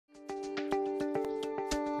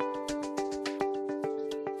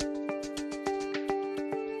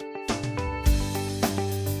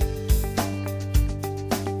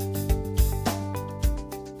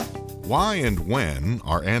Why and when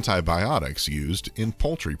are antibiotics used in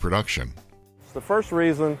poultry production? The first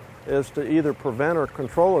reason is to either prevent or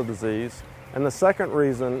control a disease, and the second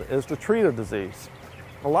reason is to treat a disease.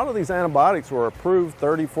 A lot of these antibiotics were approved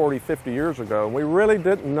 30, 40, 50 years ago, and we really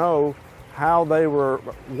didn't know how they were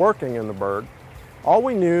working in the bird. All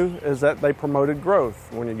we knew is that they promoted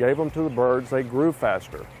growth. When you gave them to the birds, they grew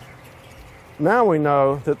faster. Now we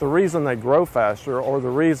know that the reason they grow faster, or the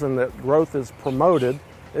reason that growth is promoted,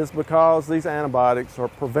 is because these antibiotics are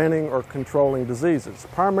preventing or controlling diseases,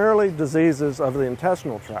 primarily diseases of the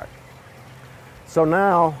intestinal tract. So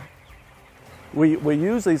now we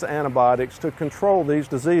use these antibiotics to control these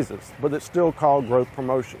diseases, but it's still called growth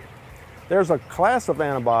promotion. There's a class of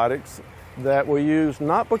antibiotics that we use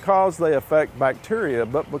not because they affect bacteria,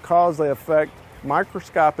 but because they affect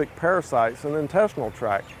microscopic parasites in the intestinal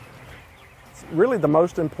tract. It's really the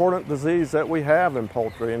most important disease that we have in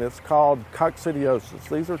poultry, and it's called coccidiosis.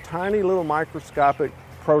 These are tiny little microscopic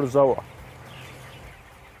protozoa.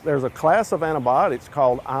 There's a class of antibiotics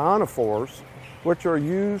called ionophores, which are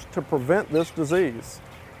used to prevent this disease.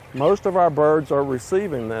 Most of our birds are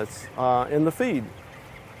receiving this in the feed.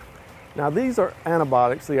 Now these are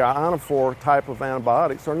antibiotics, the ionophore type of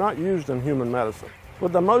antibiotics, are not used in human medicine.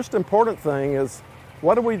 But the most important thing is,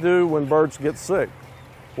 what do we do when birds get sick?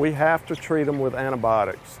 We have to treat them with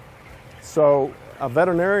antibiotics. So a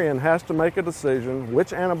veterinarian has to make a decision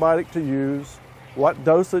which antibiotic to use, what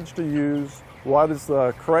dosage to use, what is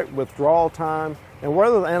the correct withdrawal time, and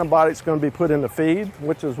whether the antibiotic is going to be put in the feed,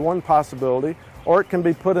 which is one possibility, or it can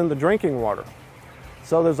be put in the drinking water.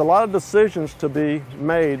 So there's a lot of decisions to be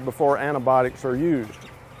made before antibiotics are used.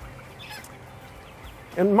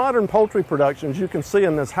 In modern poultry productions, you can see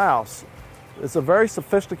in this house, it's a very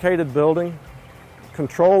sophisticated building,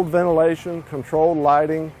 controlled ventilation, controlled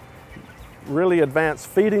lighting, really advanced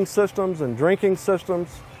feeding systems and drinking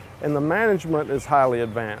systems, and the management is highly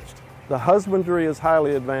advanced. The husbandry is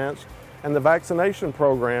highly advanced, and the vaccination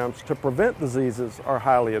programs to prevent diseases are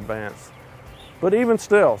highly advanced. But even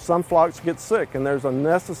still, some flocks get sick, and there's a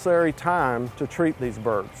necessary time to treat these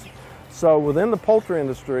birds. So within the poultry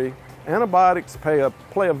industry, antibiotics play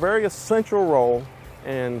a very essential role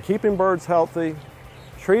in keeping birds healthy,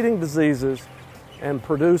 treating diseases, and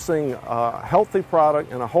producing a healthy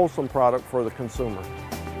product and a wholesome product for the consumer.